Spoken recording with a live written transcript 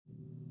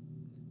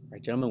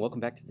Right, gentlemen, welcome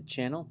back to the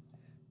channel.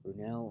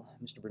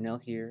 Mr. Brunel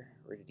here,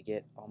 ready to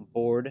get on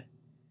board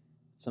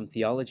some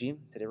theology.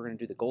 Today we're going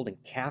to do the golden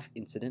calf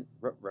incident.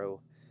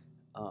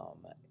 Um,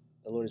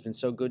 the Lord has been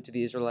so good to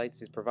the Israelites.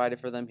 He's provided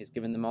for them. He's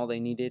given them all they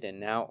needed, and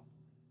now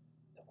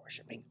they're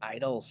worshiping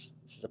idols.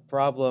 This is a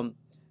problem.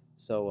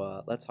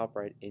 So let's hop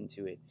right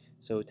into it.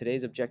 So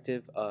today's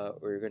objective,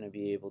 we're going to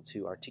be able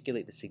to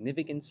articulate the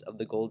significance of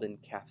the golden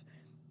calf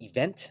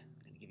event.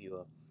 I'm going to give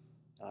you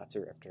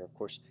after of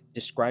course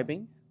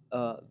describing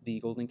the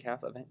golden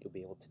calf event, you'll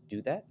be able to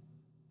do that.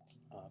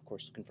 Of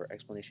course, looking for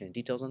explanation and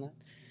details on that.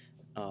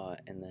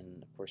 And then,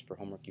 of course, for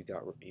homework,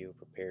 you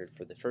prepared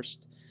for the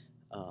first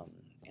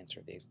answer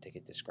of the exit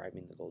ticket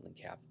describing the golden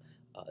calf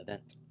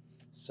event.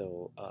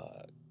 So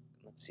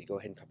let's see. Go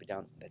ahead and copy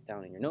that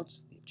down in your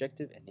notes, the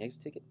objective and the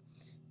exit ticket,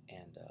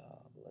 and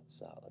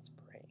let's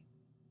pray.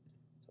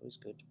 It's always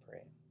good to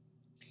pray.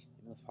 In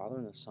the name of the Father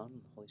and the Son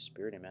and the Holy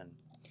Spirit. Amen.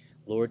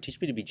 Lord, teach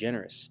me to be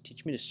generous.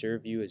 Teach me to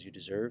serve you as you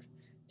deserve,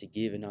 to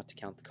give and not to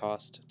count the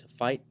cost, to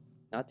fight,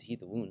 not to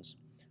heed the wounds,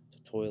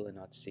 to toil and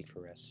not to seek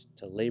for rest,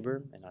 to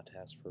labor and not to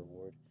ask for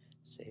reward,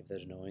 save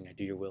that knowing I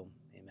do your will.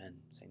 Amen.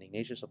 St.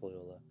 Ignatius of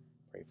Loyola,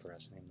 pray for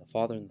us. In the name of the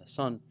Father, and the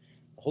Son,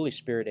 the Holy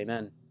Spirit.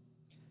 Amen.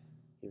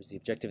 Here's the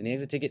objective and the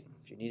exit ticket,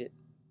 if you need it.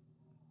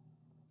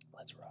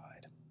 Let's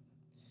ride.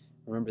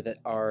 Remember that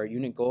our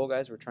unit goal,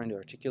 guys, we're trying to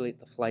articulate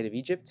the flight of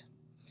Egypt,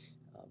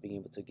 being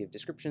able to give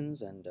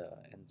descriptions and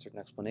certain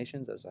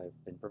explanations as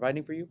I've been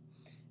providing for you.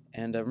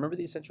 And remember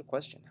the essential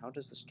question: how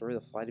does the story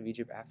of the flight of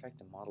Egypt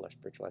affect and model our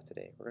spiritual life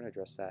today? We're going to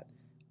address that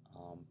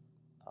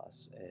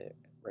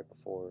right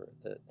before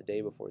the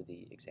day before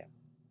the exam.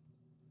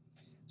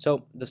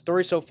 So the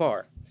story so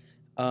far.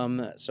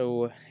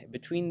 So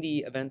between the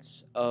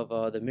events of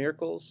the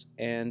miracles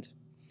and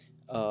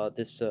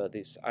this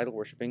idol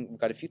worshiping, we've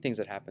got a few things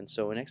that happen.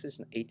 So in Exodus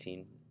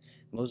 18,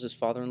 Moses'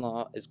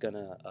 father-in-law is going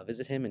to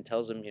visit him and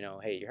tells him,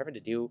 hey, you're having to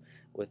deal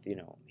with,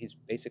 he's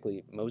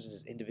basically, Moses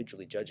is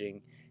individually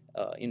judging,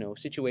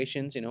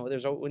 situations.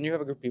 When you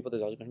have a group of people,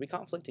 there's always going to be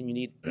conflict, and you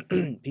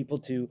need people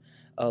to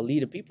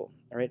lead a people,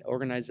 all right?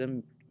 Organize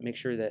them, make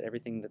sure that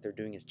everything that they're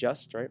doing is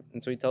just, right?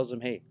 And so he tells them,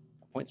 hey,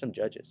 appoint some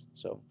judges.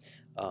 So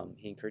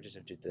he encourages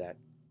him to do that.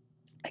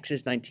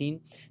 Exodus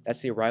 19, that's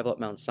the arrival at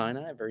Mount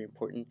Sinai, a very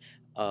important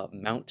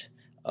mount,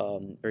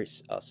 very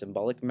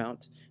symbolic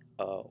mount,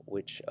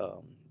 which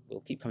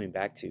we'll keep coming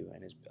back to,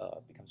 and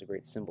becomes a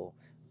great symbol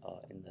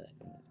in the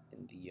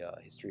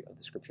history of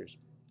the scriptures.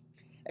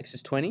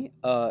 Exodus 20,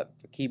 a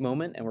key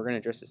moment, and we're going to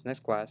address this next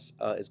class,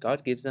 is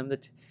God gives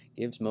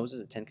Moses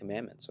the 10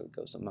 Commandments. So it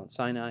goes to Mount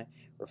Sinai,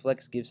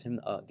 reflects, gives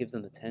them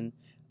the 10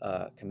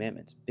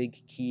 Commandments.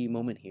 Big key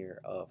moment here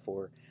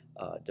for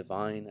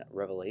divine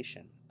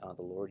revelation.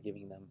 The Lord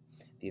giving them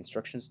the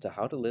instructions to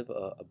how to live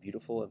a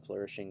beautiful and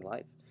flourishing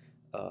life.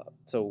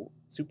 That's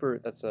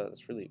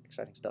really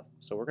exciting stuff.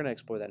 So we're going to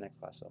explore that next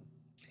class. So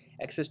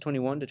Exodus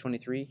 21 to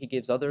 23, he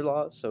gives other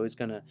laws. So he's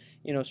going to,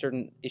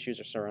 certain issues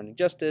are surrounding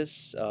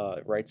justice,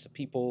 rights of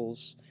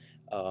peoples,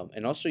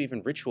 and also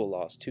even ritual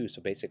laws too. So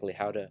basically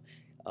how to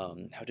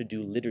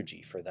do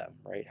liturgy for them,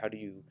 right? How do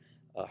you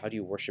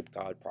worship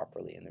God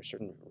properly? And there's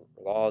certain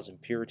laws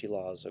and purity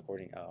laws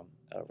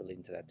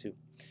relating to that too.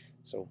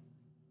 So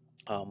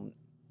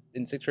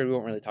in sixth grade, we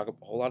won't really talk a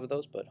whole lot of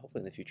those, but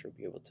hopefully in the future we'll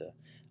be able to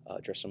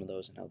address some of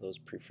those and how those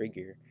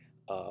prefigure,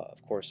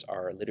 of course,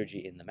 our liturgy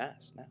in the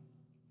Mass. Now,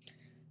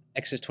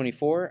 Exodus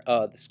 24,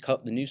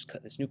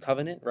 this new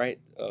covenant,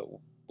 right,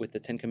 with the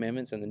 10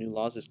 Commandments and the new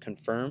laws is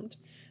confirmed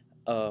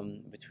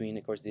between,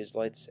 of course, the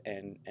Israelites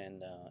and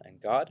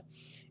God,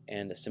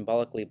 and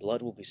symbolically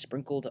blood will be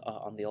sprinkled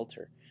on the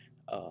altar,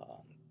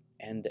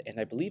 and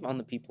I believe on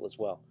the people as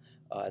well,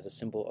 as a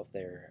symbol of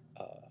their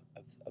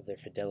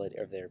fidelity,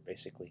 of their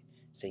basically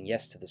saying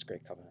yes to this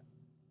great covenant,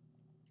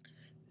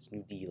 this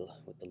new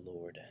deal with the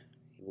Lord.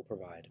 He will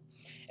provide.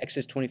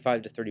 Exodus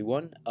 25 to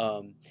 31.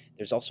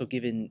 There's also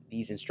given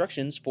these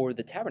instructions for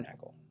the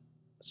tabernacle.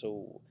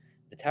 So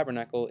the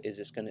tabernacle is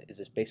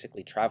this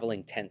basically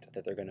traveling tent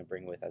that they're going to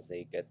bring with as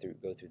they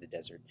go through the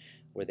desert,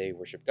 where they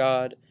worship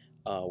God,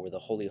 where the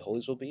Holy of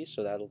Holies will be.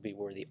 So that'll be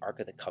where the Ark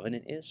of the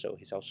Covenant is. So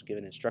he's also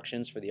given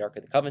instructions for the Ark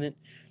of the Covenant,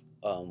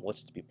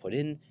 what's to be put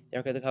in the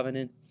Ark of the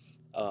Covenant,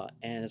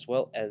 and as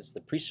well as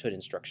the priesthood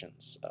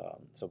instructions.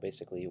 So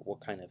basically, what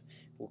kind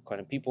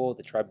of people,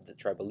 the tribe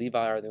of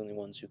Levi are the only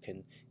ones who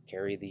can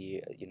carry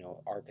the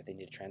ark if they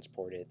need to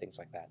transport it, things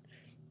like that.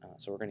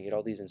 So we're going to get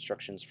all these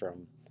instructions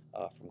from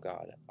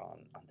God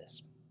on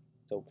this.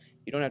 So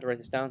you don't have to write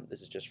this down.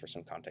 This is just for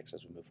some context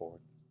as we move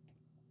forward.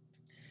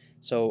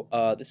 So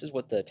this is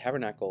what the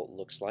tabernacle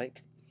looks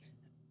like.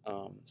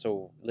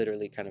 So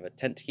literally kind of a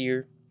tent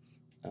here,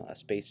 a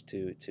space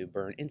to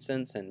burn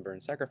incense and burn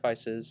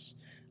sacrifices.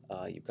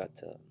 You've got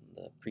the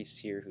priest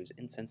here who's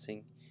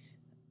incensing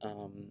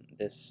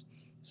this.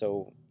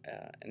 So,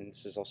 and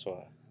this is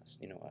also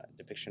a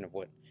depiction of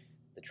what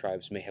the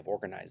tribes may have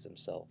organized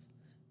themselves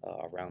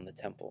around the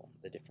temple.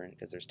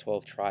 Because there's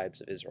 12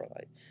 tribes of Israel,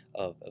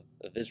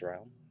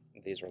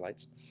 the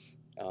Israelites,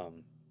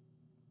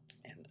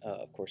 and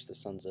of course the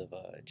sons of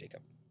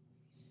Jacob.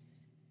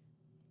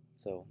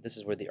 So this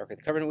is where the Ark of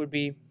the Covenant would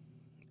be,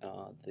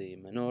 the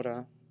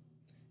menorah,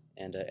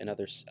 and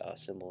other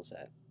symbols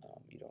that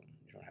you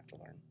don't have to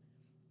learn.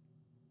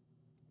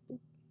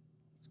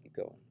 Let's keep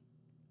going.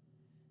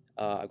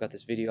 I've got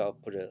this video. I'll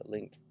put a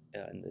link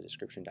in the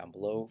description down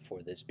below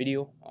for this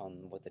video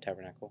on what the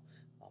tabernacle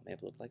may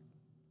have looked like.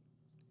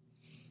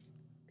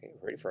 Okay,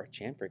 we're ready for our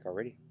chant break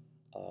already.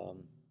 So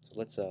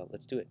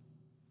let's do it.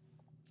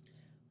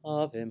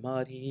 Ave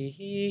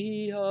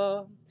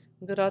Maria,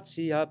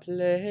 gratia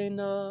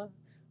plena,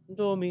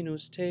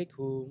 Dominus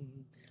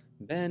tecum,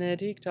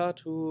 benedicta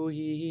tu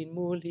in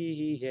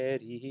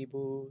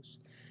mulieribus,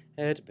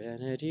 et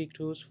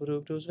benedictus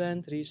fructus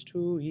ventris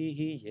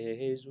tui,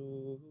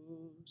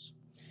 Iesus.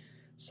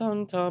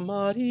 Sancta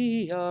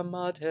Maria,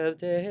 Mater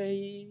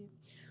Dei,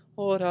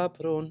 ora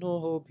pro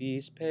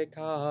nobis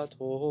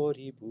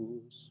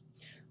peccatoribus,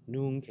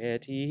 nunc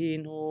et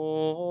in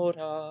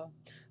hora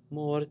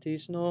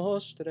mortis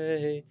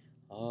nostrae.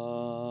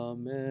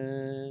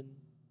 Amen.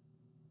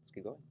 Let's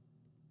keep going.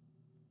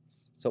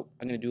 So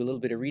I'm going to do a little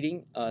bit of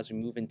reading as we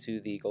move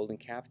into the golden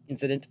calf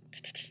incident.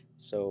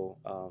 So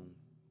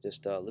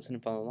just listen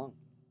and follow along.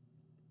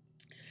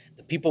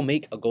 The people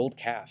make a gold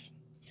calf.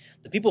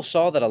 The people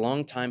saw that a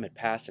long time had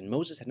passed and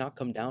Moses had not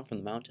come down from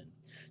the mountain.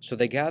 So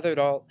they gathered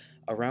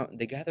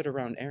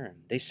around Aaron.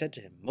 They said to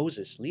him,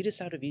 Moses, lead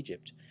us out of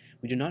Egypt.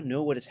 We do not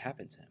know what has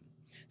happened to him.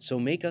 So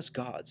make us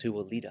gods who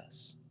will lead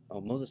us. Oh,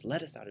 Moses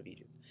led us out of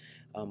Egypt.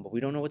 But we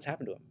don't know what's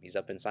happened to him. He's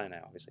up in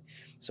Sinai, obviously.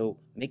 So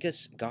make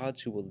us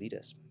gods who will lead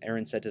us.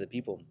 Aaron said to the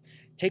people,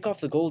 take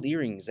off the gold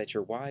earrings that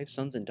your wives,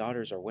 sons, and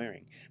daughters are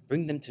wearing.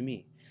 Bring them to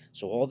me.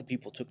 So all the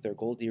people took their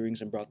gold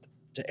earrings and brought them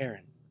to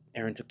Aaron.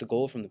 Aaron took the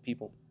gold from the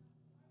people.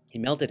 He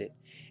melted it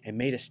and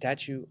made a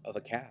statue of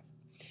a calf.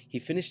 He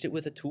finished it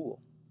with a tool.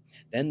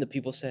 Then the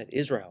people said,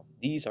 Israel,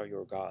 these are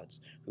your gods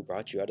who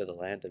brought you out of the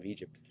land of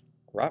Egypt.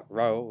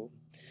 Ruh-roh.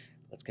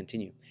 Let's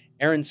continue.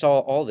 Aaron saw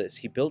all this.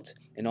 He built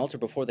an altar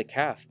before the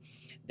calf.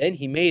 Then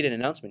he made an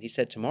announcement. He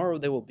said, tomorrow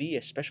there will be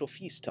a special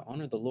feast to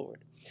honor the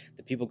Lord.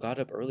 The people got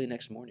up early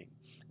next morning.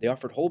 They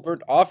offered whole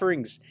burnt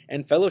offerings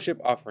and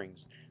fellowship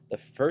offerings.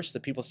 The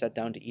people sat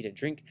down to eat and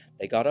drink.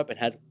 They got up and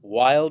had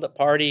wild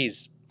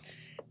parties.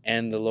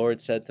 And the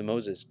Lord said to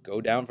Moses,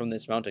 go down from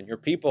this mountain. Your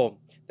people,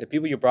 the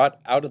people you brought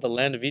out of the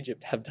land of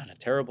Egypt, have done a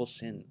terrible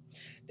sin.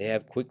 They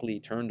have quickly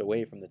turned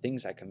away from the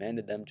things I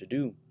commanded them to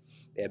do.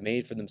 They have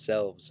made for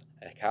themselves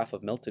a calf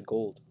of melted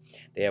gold.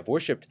 They have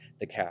worshipped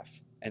the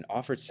calf and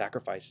offered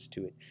sacrifices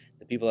to it.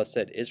 The people have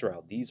said,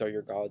 Israel, these are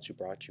your gods who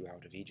brought you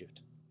out of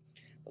Egypt.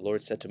 The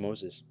Lord said to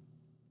Moses,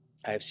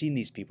 I have seen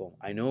these people.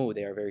 I know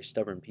they are very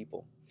stubborn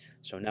people.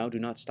 So now do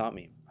not stop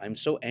me. I am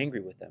so angry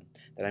with them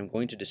that I am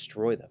going to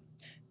destroy them.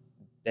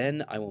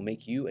 Then I will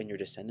make you and your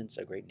descendants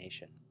a great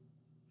nation.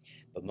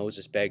 But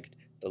Moses begged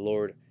the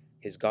Lord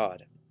his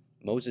God.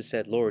 Moses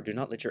said, Lord, do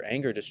not let your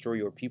anger destroy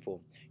your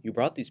people. You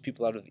brought these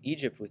people out of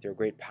Egypt with your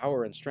great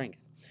power and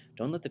strength.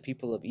 Don't let the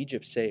people of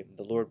Egypt say,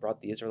 the Lord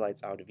brought the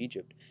Israelites out of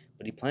Egypt,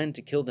 but he planned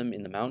to kill them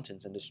in the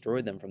mountains and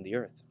destroy them from the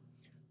earth.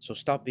 So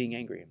stop being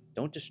angry.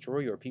 Don't destroy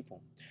your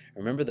people.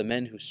 Remember the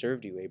men who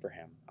served you,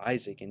 Abraham,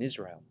 Isaac, and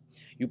Israel.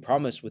 You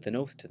promised with an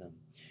oath to them.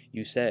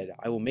 You said,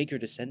 I will make your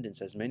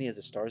descendants as many as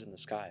the stars in the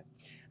sky.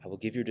 I will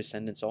give your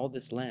descendants all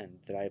this land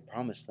that I have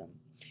promised them.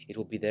 It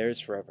will be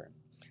theirs forever.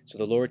 So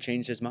the Lord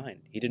changed his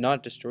mind. He did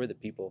not destroy the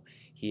people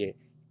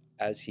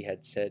as he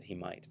had said he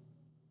might.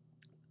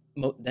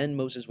 Then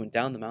Moses went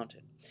down the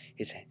mountain.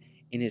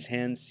 In his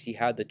hands he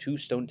had the 2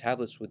 stone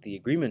tablets with the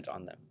agreement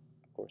on them.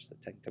 Of course, the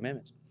 10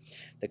 Commandments.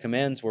 The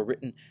commands were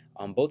written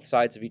on both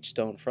sides of each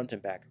stone, front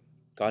and back.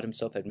 God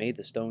himself had made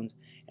the stones,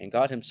 and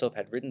God himself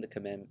had written the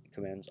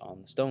commands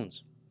on the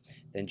stones.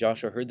 Then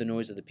Joshua heard the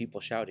noise of the people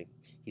shouting.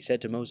 He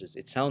said to Moses,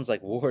 it sounds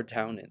like war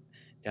down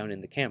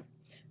in the camp.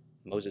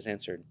 Moses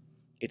answered,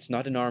 it's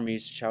not an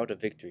army's shout of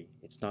victory.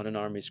 It's not an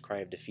army's cry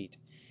of defeat.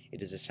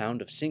 It is a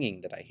sound of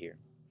singing that I hear.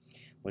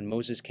 When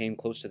Moses came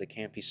close to the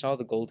camp, he saw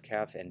the gold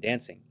calf and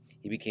dancing.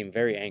 He became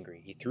very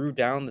angry. He threw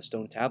down the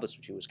stone tablets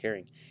which he was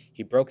carrying.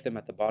 He broke them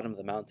at the bottom of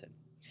the mountain.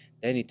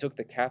 Then he took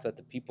the calf that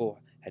the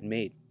people had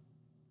made.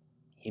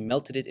 He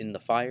melted it in the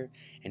fire,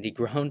 and he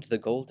ground the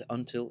gold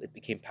until it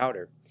became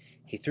powder.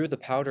 He threw the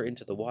powder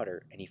into the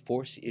water, and he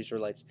forced the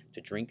Israelites to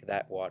drink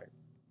that water.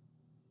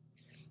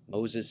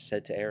 Moses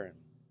said to Aaron,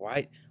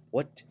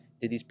 what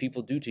did these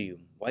people do to you?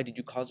 Why did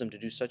you cause them to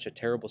do such a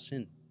terrible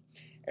sin?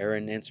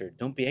 Aaron answered,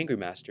 don't be angry,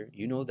 master.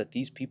 You know that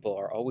these people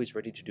are always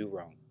ready to do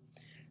wrong.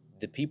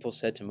 The people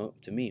said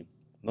to me,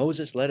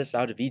 Moses led us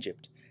out of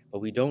Egypt,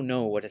 but we don't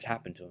know what has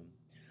happened to him.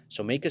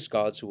 So make us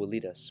gods who will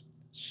lead us.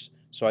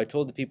 So I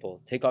told the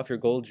people, take off your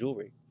gold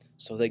jewelry.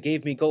 So they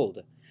gave me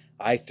gold.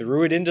 I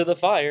threw it into the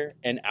fire,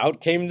 and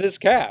out came this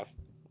calf.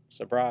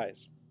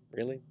 Surprise.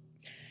 Really?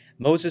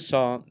 Moses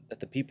saw that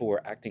the people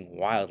were acting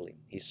wildly.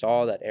 He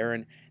saw that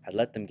Aaron had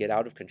let them get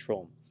out of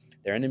control.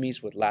 Their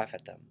enemies would laugh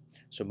at them.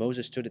 So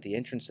Moses stood at the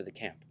entrance to the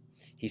camp.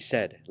 He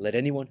said, let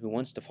anyone who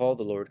wants to follow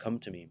the Lord come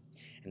to me.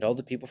 And all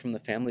the people from the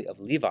family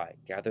of Levi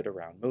gathered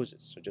around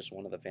Moses. So just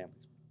one of the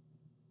families.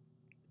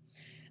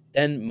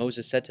 Then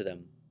Moses said to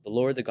them, The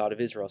Lord, the God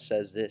of Israel,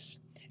 says this: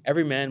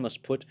 Every man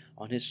must put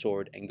on his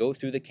sword and go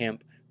through the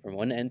camp from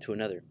one end to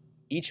another.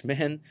 Each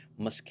man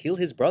must kill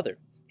his brother,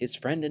 his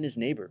friend, and his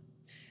neighbor.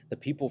 The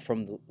people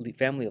from the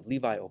family of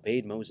Levi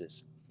obeyed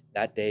Moses.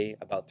 That day,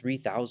 about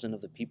 3,000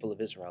 of the people of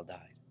Israel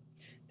died.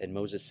 Then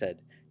Moses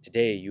said,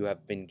 Today you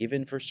have been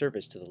given for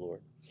service to the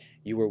Lord.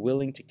 You were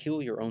willing to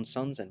kill your own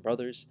sons and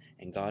brothers,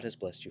 and God has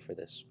blessed you for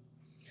this.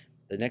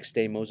 The next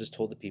day Moses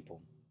told the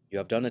people, You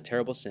have done a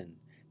terrible sin,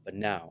 but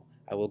now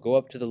I will go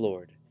up to the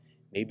Lord.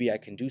 Maybe I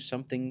can do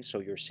something so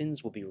your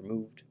sins will be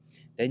removed.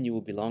 Then you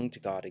will belong to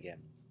God again.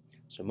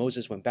 So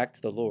Moses went back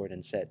to the Lord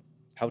and said,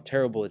 How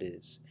terrible it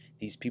is!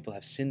 These people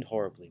have sinned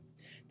horribly.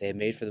 They have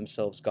made for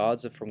themselves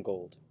gods from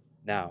gold.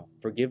 Now,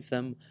 forgive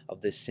them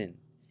of this sin.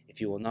 If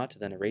you will not,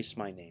 then erase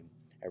my name.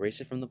 Erase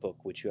it from the book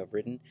which you have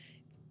written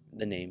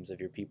the names of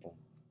your people.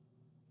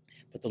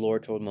 But the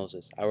Lord told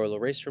Moses, I will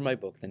erase from my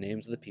book the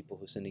names of the people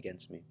who sinned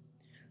against me.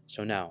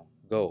 So now,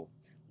 go,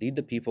 lead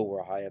the people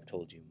where I have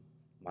told you.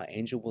 My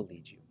angel will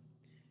lead you.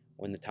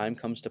 When the time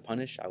comes to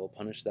punish, I will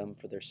punish them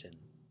for their sin.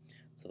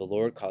 So the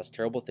Lord caused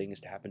terrible things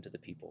to happen to the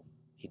people.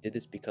 He did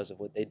this because of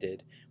what they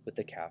did with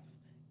the calf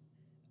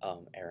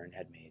Aaron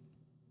had made.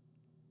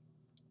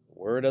 The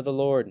word of the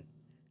Lord.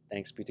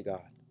 Thanks be to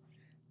God.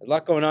 There's a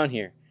lot going on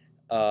here.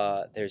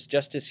 There's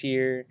justice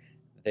here.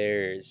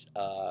 There's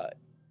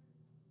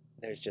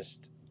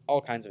just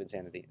all kinds of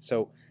insanity.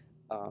 So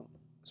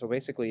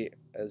basically,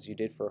 as you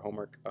did for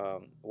homework,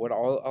 what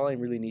all I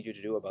really need you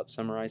to do about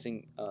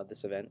summarizing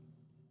this event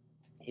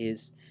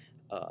is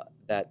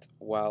that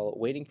while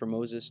waiting for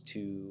Moses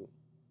to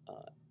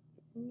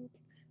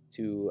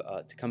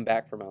come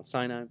back from Mount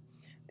Sinai,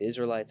 the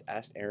Israelites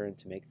asked Aaron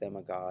to make them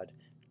a god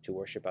to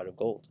worship out of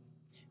gold.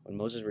 When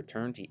Moses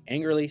returned, he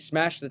angrily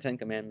smashed the Ten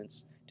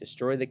Commandments,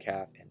 destroyed the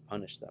calf, and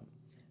punished them.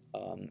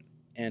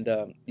 And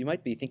you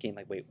might be thinking,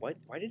 like, wait, what?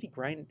 Why did he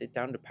grind it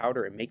down to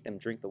powder and make them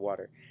drink the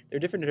water? There are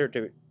different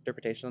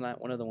interpretations on that.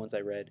 One of the ones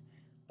I read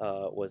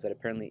was that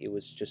apparently it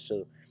was just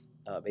so,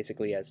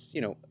 basically, as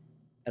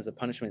as a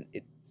punishment,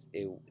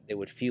 they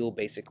would feel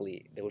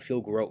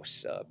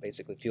gross,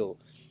 basically feel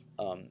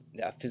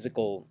a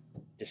physical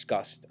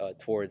disgust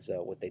towards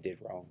what they did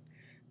wrong.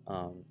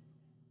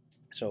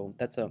 So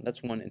that's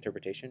one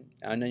interpretation.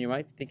 And then you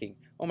might be thinking,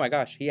 oh my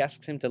gosh, he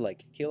asks him to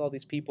like kill all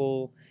these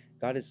people.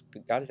 God is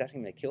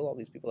asking him to kill all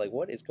these people. Like,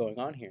 what is going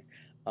on here?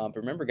 But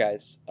remember,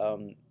 guys,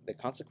 the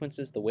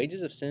consequences, the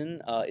wages of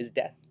sin is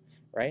death,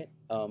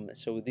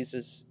 this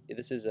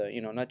is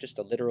not just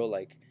a literal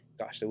like,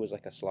 gosh, there was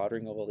like a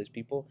slaughtering of all these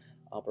people.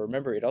 But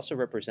remember, it also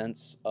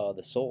represents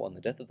the soul and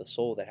the death of the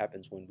soul that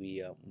happens when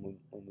we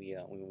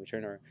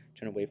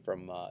turn away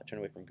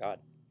from God.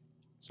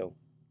 So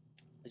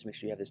please make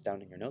sure you have this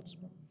down in your notes,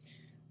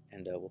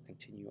 and we'll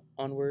continue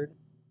onward.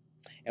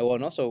 And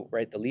also,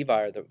 right, the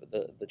Levi,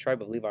 the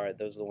tribe of Levi,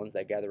 those are the ones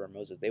that gather around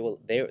Moses.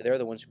 They're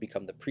the ones who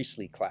become the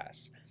priestly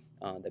class.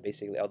 That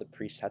basically all the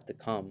priests have to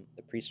come.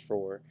 The priests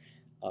for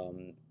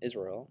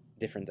Israel,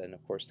 different than,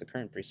 of course, the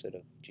current priesthood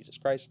of Jesus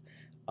Christ.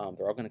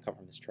 They're all going to come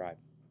from this tribe.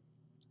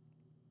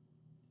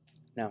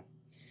 Now,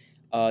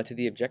 to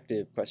the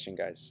objective question,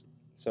 guys.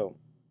 So,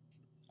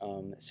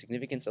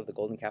 significance of the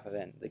golden calf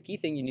event. The key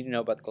thing you need to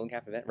know about the golden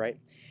calf event, right,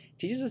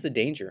 teaches us the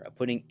danger of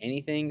putting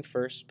anything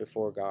first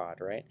before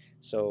God, right?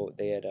 So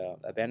they had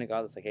abandoned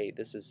God. It's like, hey,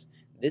 this is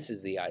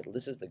the idol.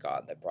 This is the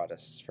God that brought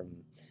us from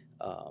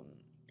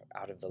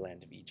out of the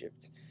land of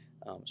Egypt.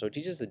 So it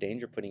teaches the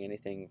danger of putting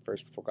anything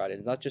first before God. And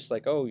it's not just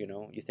like, oh,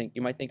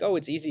 you might think, oh,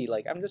 it's easy.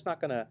 Like, I'm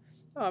not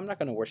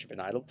gonna worship an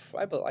idol.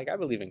 I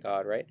believe in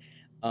God, right?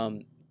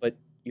 But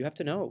you have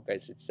to know,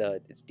 guys,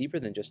 it's deeper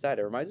than just that.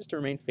 It reminds us to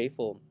remain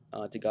faithful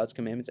to God's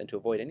commandments and to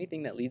avoid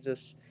anything that leads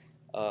us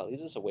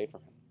away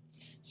from Him.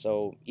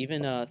 So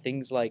even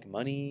things like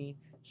money,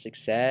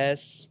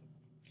 success,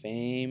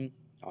 fame,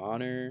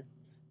 honor,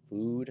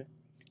 food,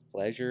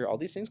 pleasure, all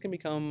these things can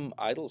become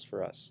idols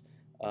for us.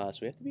 So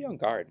we have to be on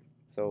guard.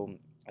 So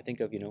I think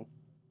of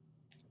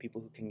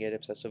people who can get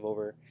obsessive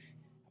over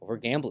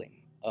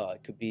gambling.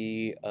 It could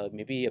be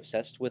maybe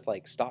obsessed with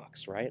like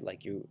stocks, right?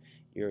 Like you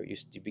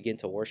begin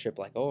to worship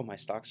like, oh, my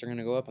stocks are going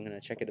to go up. I'm going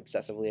to check it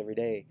obsessively every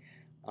day.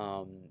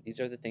 These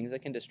are the things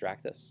that can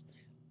distract us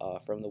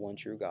from the one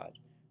true God,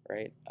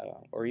 right?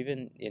 Or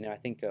even I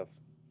think of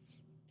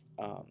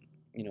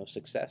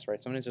success, right?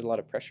 Sometimes there's a lot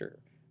of pressure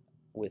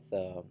with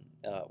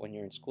when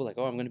you're in school, like,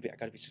 oh, I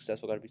gotta be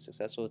successful.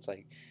 It's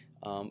like,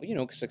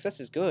 success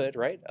is good,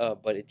 right?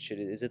 But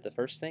is it the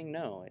first thing?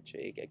 No,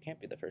 it can't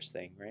be the first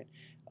thing, right?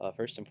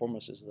 First and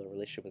foremost is the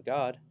relationship with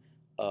God,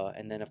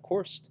 and then of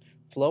course,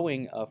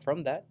 flowing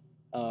from that,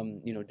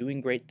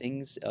 doing great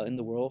things in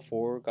the world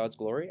for God's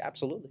glory.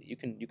 Absolutely, you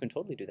can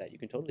totally do that. You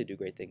can totally do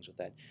great things with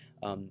that.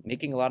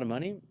 Making a lot of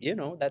money,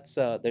 that's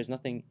there's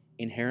nothing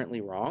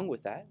inherently wrong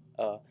with that.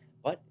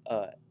 But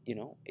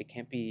it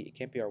can't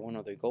be our one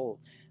other goal.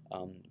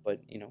 But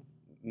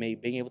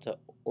being able to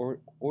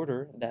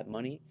order that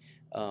money,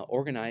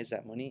 organize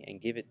that money,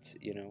 and give it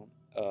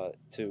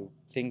to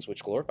things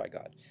which glorify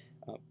God.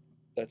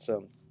 That's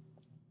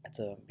That's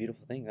a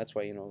beautiful thing. That's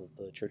why,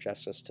 the church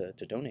asks us to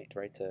donate,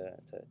 right? To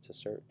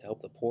serve, to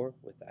help the poor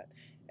with that.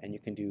 And you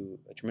can do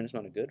a tremendous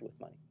amount of good with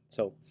money.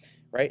 So,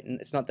 right?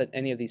 And it's not that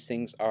any of these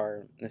things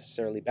are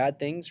necessarily bad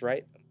things,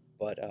 right?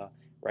 But,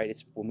 right,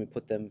 it's when we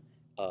put them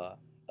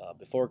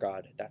before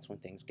God, that's when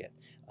things get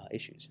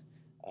issues.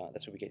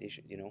 That's when we get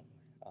issues,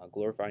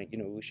 glorifying,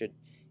 we should,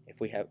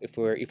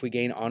 if we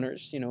gain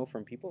honors,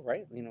 from people,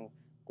 right?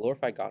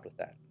 Glorify God with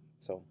that.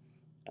 So,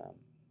 um,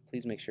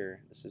 please make sure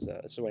this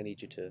is what I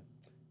need you to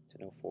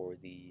know for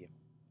the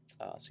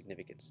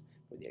significance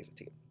for the exit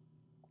ticket.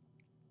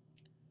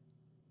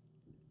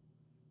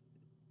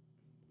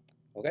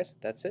 Well, guys,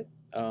 that's it.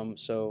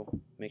 So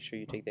make sure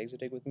you take the exit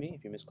ticket with me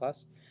if you missed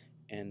class.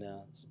 And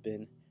this has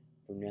been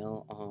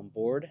Brunel on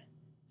board,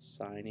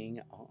 signing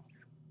off.